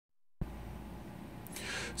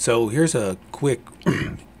So here's a quick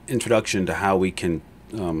introduction to how we can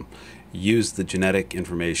use the genetic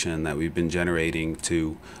information that we've been generating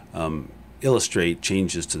to illustrate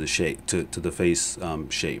changes to the shape, to the face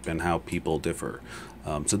shape, and how people differ.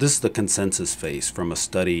 So this is the consensus face from a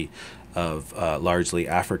study of largely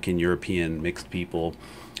African European mixed people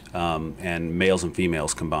and males and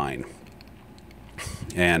females combined.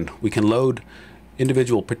 And we can load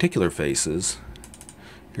individual particular faces.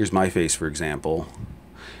 Here's my face, for example,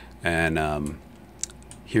 and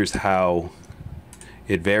here's how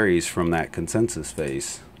it varies from that consensus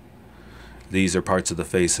face. These are parts of the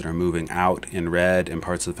face that are moving out in red and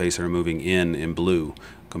parts of the face that are moving in blue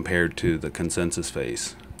compared to the consensus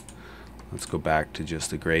face. Let's go back to just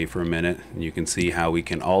the gray for a minute, and you can see how we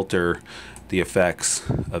can alter the effects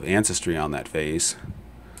of ancestry on that face,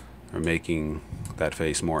 or making that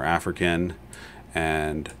face more African.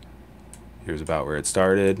 And here's about where it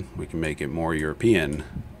started. We can make it more European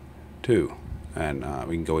too, and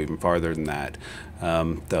we can go even farther than that.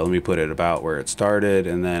 Let me put it about where it started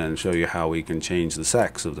and then show you how we can change the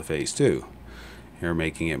sex of the face too. Here,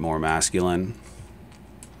 making it more masculine,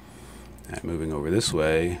 and moving over this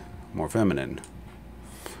way, more feminine.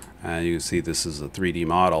 And you can see this is a 3D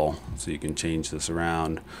model, so you can change this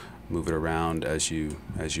around, move it around as you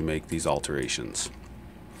make these alterations.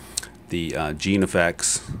 The gene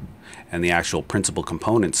effects and the actual principal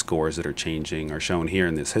component scores that are changing are shown here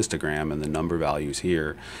in this histogram, and the number values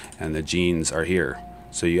here, and the genes are here.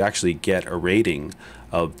 So you actually get a rating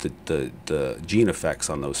of the gene effects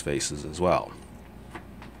on those faces as well.